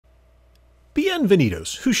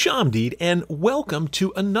Bienvenidos, Hushamdid, and welcome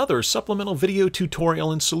to another supplemental video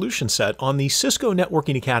tutorial and solution set on the Cisco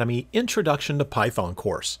Networking Academy Introduction to Python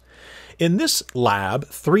course. In this lab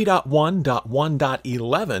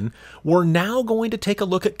 3.1.1.11, we're now going to take a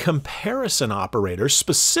look at comparison operators,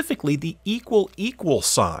 specifically the equal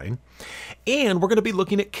sign, and we're going to be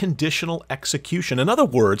looking at conditional execution. In other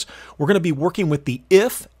words, we're going to be working with the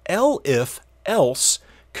if, else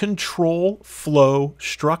control flow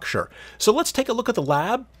structure. So let's take a look at the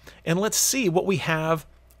lab and let's see what we have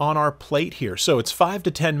on our plate here. So it's 5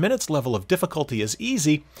 to 10 minutes, level of difficulty is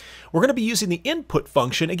easy. We're going to be using the input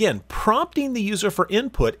function, again, prompting the user for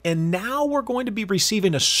input, and now we're going to be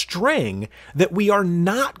receiving a string that we are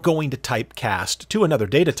not going to typecast to another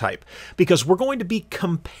data type, because we're going to be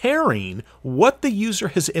comparing what the user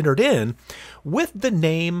has entered in with the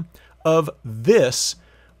name of this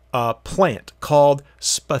plant called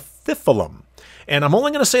Spathiphyllum. And I'm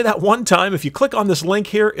only going to say that one time. If you click on this link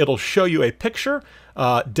here, it'll show you a picture.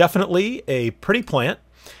 Definitely a pretty plant.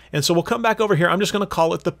 And so we'll come back over here. I'm just going to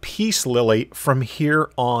call it the peace lily from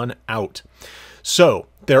here on out. So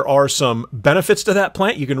there are some benefits to that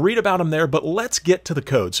plant. You can read about them there, but let's get to the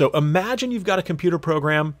code. So imagine you've got a computer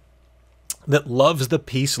program that loves the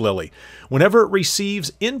peace lily. Whenever it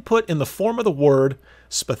receives input in the form of the word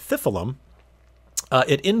Spathiphyllum,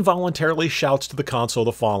 it involuntarily shouts to the console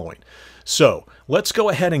the following. So let's go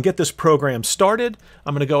ahead and get this program started.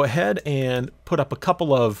 I'm going to go ahead and put up a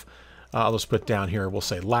couple of, let's put down here, we'll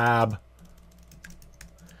say lab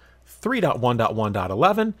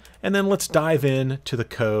 3.1.1.11, and then let's dive in to the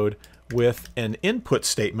code with an input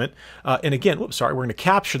statement. And again, whoops, sorry, we're going to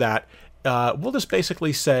capture that. We'll just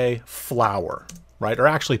basically say flower, right? Or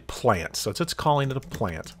actually plant. So it's calling it a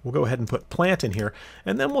plant. We'll go ahead and put plant in here,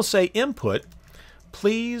 and then we'll say input.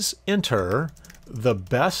 Please enter the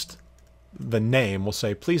name. We'll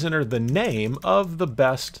say, please enter the name of the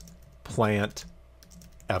best plant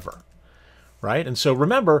ever, right? And so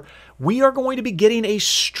remember, we are going to be getting a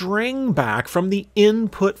string back from the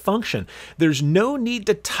input function. There's no need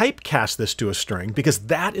to typecast this to a string because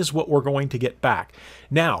that is what we're going to get back.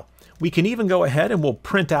 Now, we can even go ahead and we'll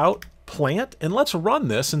print out plant, and let's run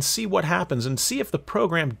this and see what happens and see if the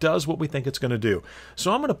program does what we think it's going to do.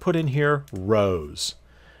 So I'm going to put in here rows,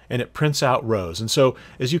 and it prints out rows. And so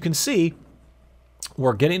as you can see,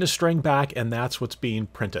 we're getting a string back, and that's what's being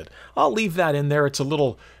printed. I'll leave that in there. It's a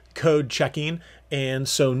little code checking. And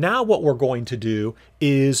so now what we're going to do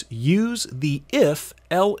is use the if,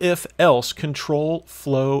 else control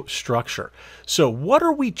flow structure. So what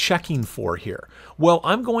are we checking for here? Well,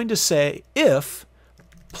 I'm going to say if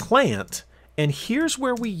plant, and here's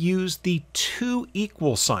where we use the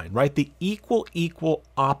 == sign, right? The equal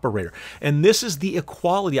operator. And this is the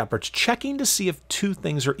equality operator. It's checking to see if two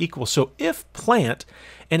things are equal. So if plant,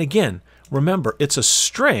 and again, remember, it's a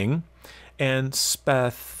string, and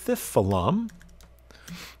Spathiphyllum,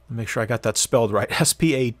 make sure I got that spelled right,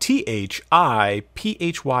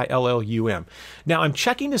 Spathiphyllum. Now I'm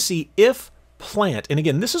checking to see if plant, and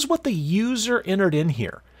again, this is what the user entered in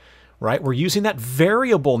here, right? We're using that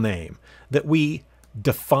variable name that we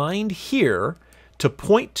defined here to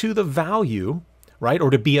point to the value, right? Or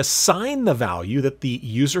to be assigned the value that the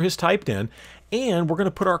user has typed in. And we're going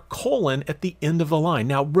to put our colon at the end of the line.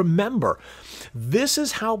 Now, remember, this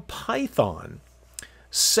is how Python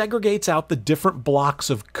segregates out the different blocks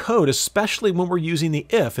of code, especially when we're using the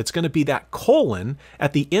if. It's going to be that colon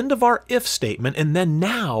at the end of our if statement. And then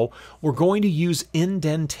now we're going to use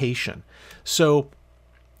indentation. So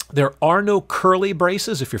there are no curly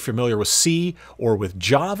braces. If you're familiar with C or with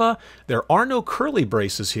Java, there are no curly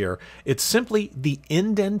braces here. It's simply the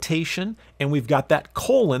indentation, and we've got that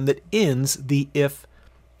colon that ends the if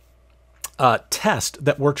test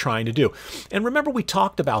that we're trying to do. And remember, we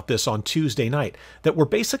talked about this on Tuesday night, that we're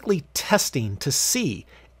basically testing to see,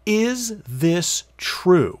 is this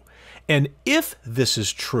true? And if this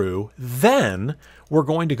is true, then we're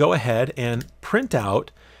going to go ahead and print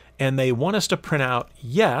out. And they want us to print out,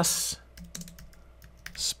 yes,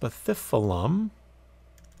 Spathiphyllum.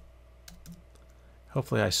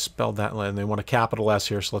 Hopefully I spelled that, and they want a capital S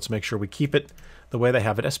here, so let's make sure we keep it the way they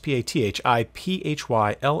have it.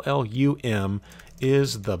 Spathiphyllum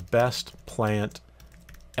is the best plant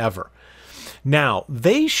ever. Now,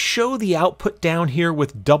 they show the output down here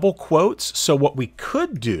with double quotes, so what we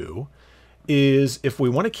could do is, if we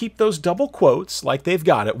want to keep those double quotes like they've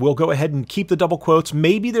got it, we'll go ahead and keep the double quotes.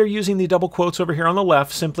 Maybe they're using the double quotes over here on the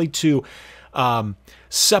left simply to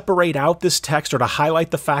separate out this text or to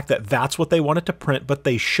highlight the fact that that's what they wanted to print, but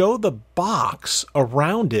they show the box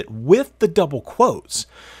around it with the double quotes.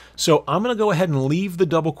 So I'm going to go ahead and leave the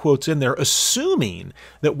double quotes in there, assuming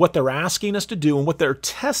that what they're asking us to do and what they're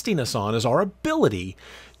testing us on is our ability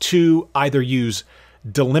to either use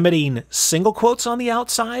delimiting single quotes on the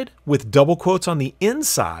outside with double quotes on the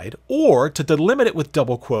inside, or to delimit it with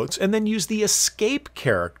double quotes and then use the escape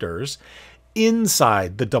characters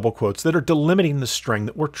inside the double quotes that are delimiting the string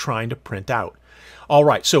that we're trying to print out. All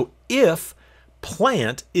right, so if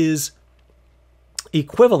plant is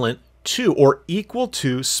equivalent to or equal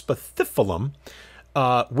to spathiphyllum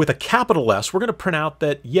with a capital S, we're going to print out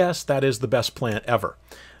that, yes, that is the best plant ever.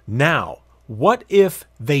 Now, what if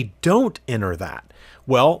they don't enter that?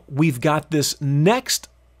 Well, we've got this next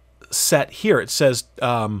set here. It says,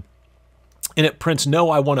 and it prints, no,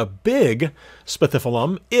 I want a big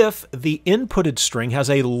spathiphyllum if the inputted string has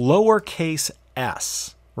a lowercase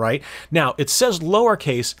s, right? Now, it says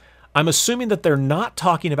lowercase. I'm assuming that they're not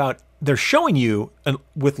talking about, they're showing you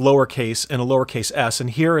with lowercase and a lowercase s, and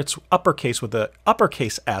here it's uppercase with a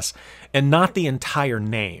uppercase s and not the entire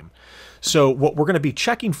name. So what we're going to be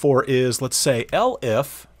checking for is, let's say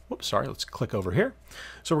elif, whoops, sorry, let's click over here.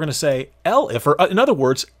 So we're going to say elif, or in other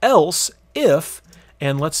words, else if,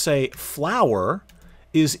 and let's say flower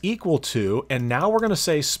is equal to, and now we're going to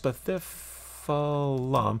say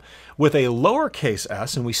spathiphyllum with a lowercase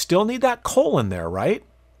s, and we still need that colon there, right?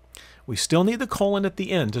 We still need the colon at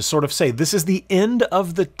the end to sort of say this is the end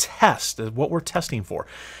of the test, of what we're testing for.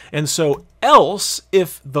 And so else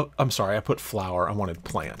if the, I'm sorry, I put flower, I wanted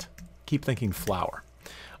plant. Keep thinking flower.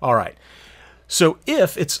 All right. So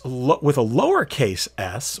if it's with a lowercase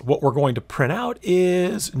s, what we're going to print out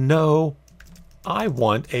is, no, I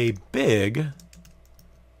want a big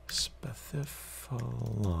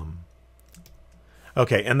spathiphyllum.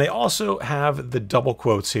 Okay, and they also have the double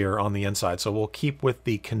quotes here on the inside, so we'll keep with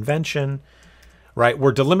the convention, right?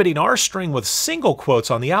 We're delimiting our string with single quotes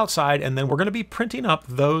on the outside, and then we're going to be printing up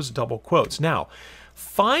those double quotes. Now,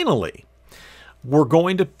 finally, we're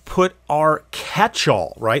going to put our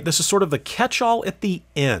catch-all, right? This is sort of the catch-all at the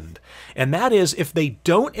end, and that is if they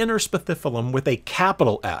don't enter spathiphyllum with a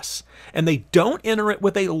capital S, and they don't enter it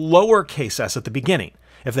with a lowercase s at the beginning.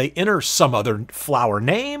 If they enter some other flower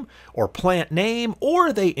name or plant name,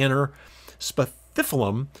 or they enter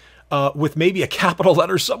spathiphyllum with maybe a capital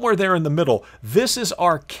letter somewhere there in the middle, this is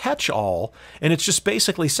our catch-all, and it's just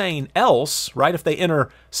basically saying else, right? If they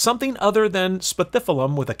enter something other than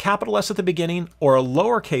spathiphyllum with a capital S at the beginning or a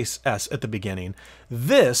lowercase s at the beginning,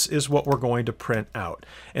 this is what we're going to print out.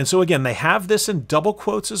 And so again, they have this in double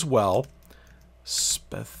quotes as well,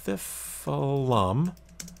 spathiphyllum.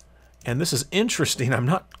 And this is interesting. I'm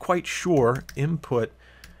not quite sure input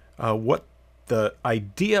what the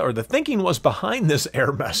idea or the thinking was behind this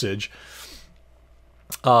error message.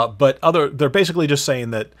 But they're basically just saying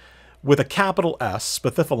that with a capital S,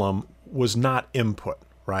 spathiphyllum was not input,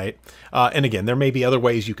 right? And again, there may be other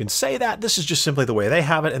ways you can say that. This is just simply the way they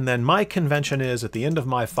have it. And then my convention is at the end of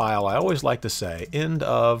my file, I always like to say end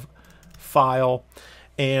of file.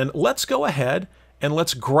 And let's go ahead and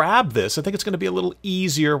let's grab this. I think it's going to be a little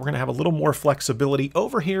easier. We're going to have a little more flexibility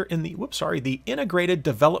over here in the, the integrated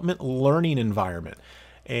development learning environment.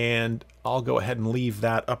 And I'll go ahead and leave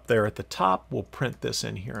that up there at the top. We'll print this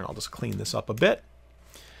in here and I'll just clean this up a bit.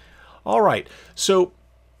 All right, so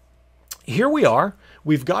here we are.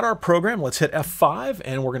 We've got our program. Let's hit F5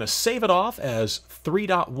 and we're going to save it off as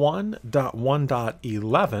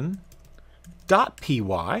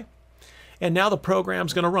 3.1.1.11.py. And now the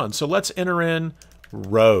program's going to run. So let's enter in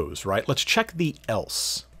rows, right? Let's check the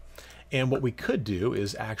else. And what we could do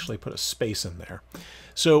is actually put a space in there.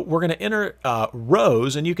 So we're going to enter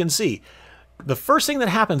rows, and you can see the first thing that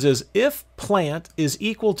happens is if plant is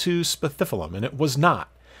equal to spathiphyllum, and it was not.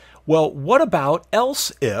 Well, what about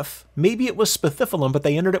else if maybe it was spathiphyllum, but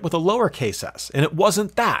they entered it with a lowercase s, and it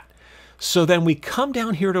wasn't that? So then we come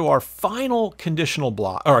down here to our final conditional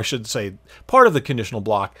block, or I should say part of the conditional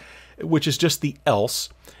block, which is just the else.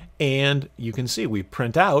 And you can see we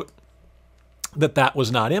print out that that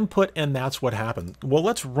was not input, and that's what happened. Well,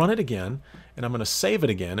 let's run it again, and I'm going to save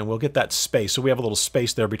it again, and we'll get that space. So we have a little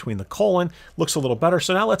space there between the colon. Looks a little better.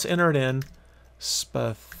 So now let's enter it in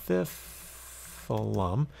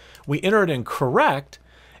spathiphyllum. We enter it in correct,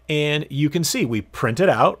 and you can see we print it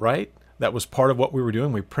out, right? That was part of what we were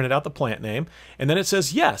doing. We printed out the plant name, and then it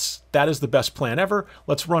says, yes, that is the best plant ever.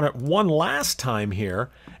 Let's run it one last time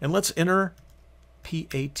here, and let's enter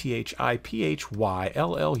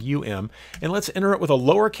P-A-T-H-I-P-H-Y-L-L-U-M, and let's enter it with a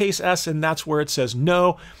lowercase s, and that's where it says,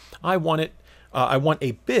 no, I want it. I want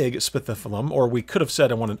a big spathiphyllum, or we could have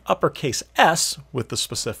said I want an uppercase S with the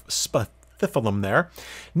spathiphyllum there.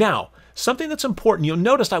 Now, something that's important. You'll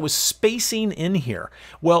notice I was spacing in here.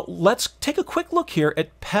 Well, let's take a quick look here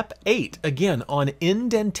at PEP 8. Again, on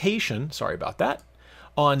indentation, sorry about that,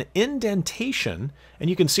 on indentation, and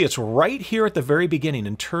you can see it's right here at the very beginning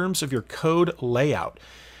in terms of your code layout.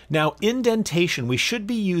 Now, indentation, we should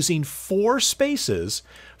be using 4 spaces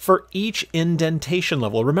for each indentation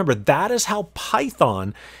level. Remember, that is how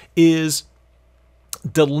Python is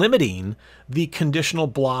delimiting the conditional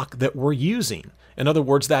block that we're using. In other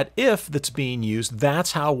words, that if that's being used,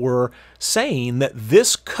 that's how we're saying that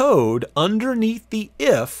this code underneath the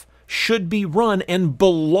if should be run and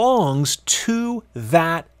belongs to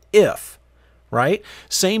that if, right?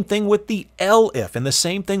 Same thing with the elif and the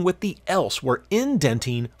same thing with the else. We're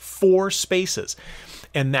indenting 4 spaces,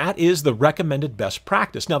 and that is the recommended best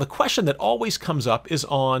practice. Now, the question that always comes up is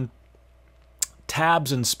on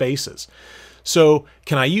tabs and spaces. So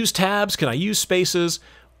can I use tabs? Can I use spaces?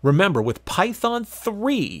 Remember, with Python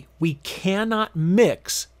 3, we cannot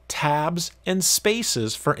mix tabs and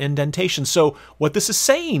spaces for indentation. So what this is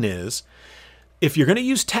saying is, if you're going to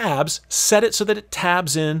use tabs, set it so that it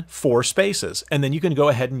tabs in 4 spaces, and then you can go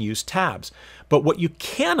ahead and use tabs. But what you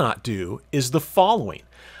cannot do is the following.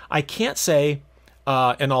 I can't say,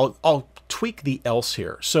 and I'll tweak the else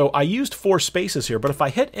here. So I used 4 spaces here, but if I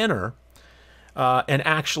hit enter, and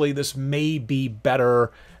actually this may be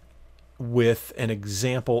better with an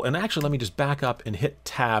example. And actually, let me just back up and hit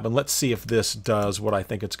tab, and let's see if this does what I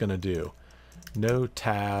think it's going to do. No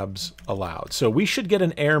tabs allowed. So we should get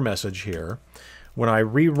an error message here when I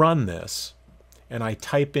rerun this and I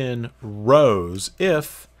type in rows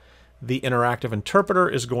if the interactive interpreter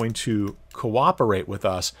is going to cooperate with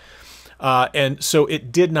us. And so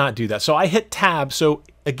it did not do that. So I hit tab. So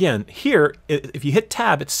again, here, if you hit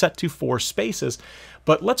tab, it's set to 4 spaces.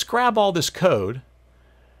 But let's grab all this code,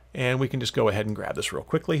 and we can just go ahead and grab this real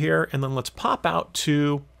quickly here. And then let's pop out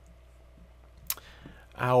to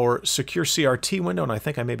our secure CRT window. And I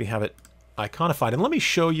think I maybe have it iconified. And let me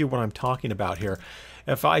show you what I'm talking about here.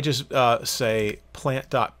 If I just say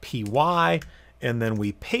plant.py, and then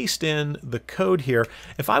we paste in the code here.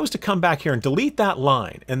 If I was to come back here and delete that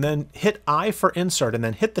line and then hit I for insert and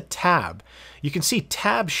then hit the tab, you can see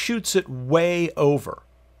tab shoots it way over,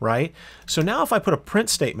 right? So now if I put a print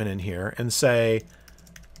statement in here and say,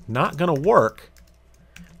 not gonna work,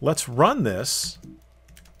 let's run this.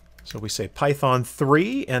 So we say Python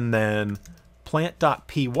 3 and then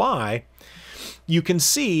plant.py, you can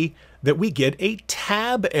see that we get a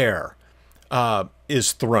tab error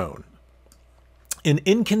is thrown. An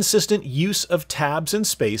inconsistent use of tabs and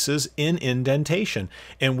spaces in indentation.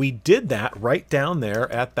 And we did that right down there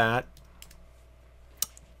at that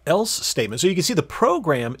else statement. So you can see the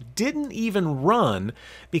program didn't even run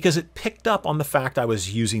because it picked up on the fact I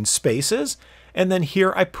was using spaces, and then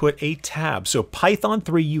here I put a tab. So Python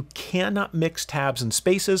 3, you cannot mix tabs and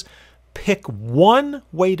spaces. Pick one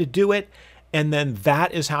way to do it, and then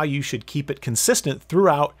that is how you should keep it consistent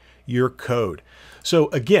throughout your code. So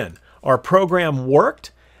again, our program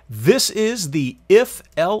worked. This is the if,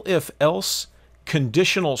 else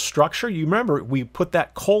conditional structure. You remember we put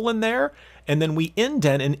that colon there, and then we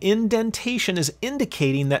indent, and indentation is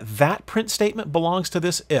indicating that that print statement belongs to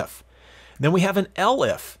this if. Then we have an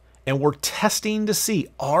elif, and we're testing to see,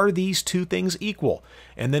 are these 2 things equal?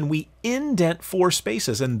 And then we indent 4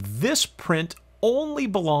 spaces, and this print only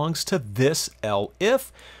belongs to this elif.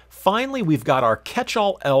 Finally, we've got our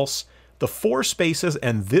catch-all else, the 4 spaces,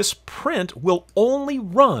 and this print will only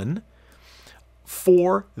run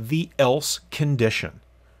for the else condition,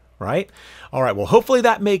 right? All right, well, hopefully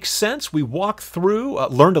that makes sense. We walked through,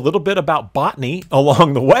 learned a little bit about botany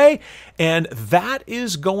along the way, and that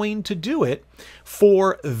is going to do it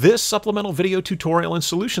for this supplemental video tutorial and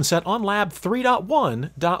solution set on Lab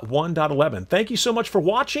 3.1.1.11. Thank you so much for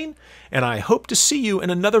watching, and I hope to see you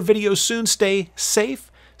in another video soon. Stay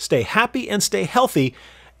safe, stay happy, and stay healthy,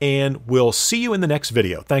 and we'll see you in the next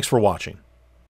video. Thanks for watching.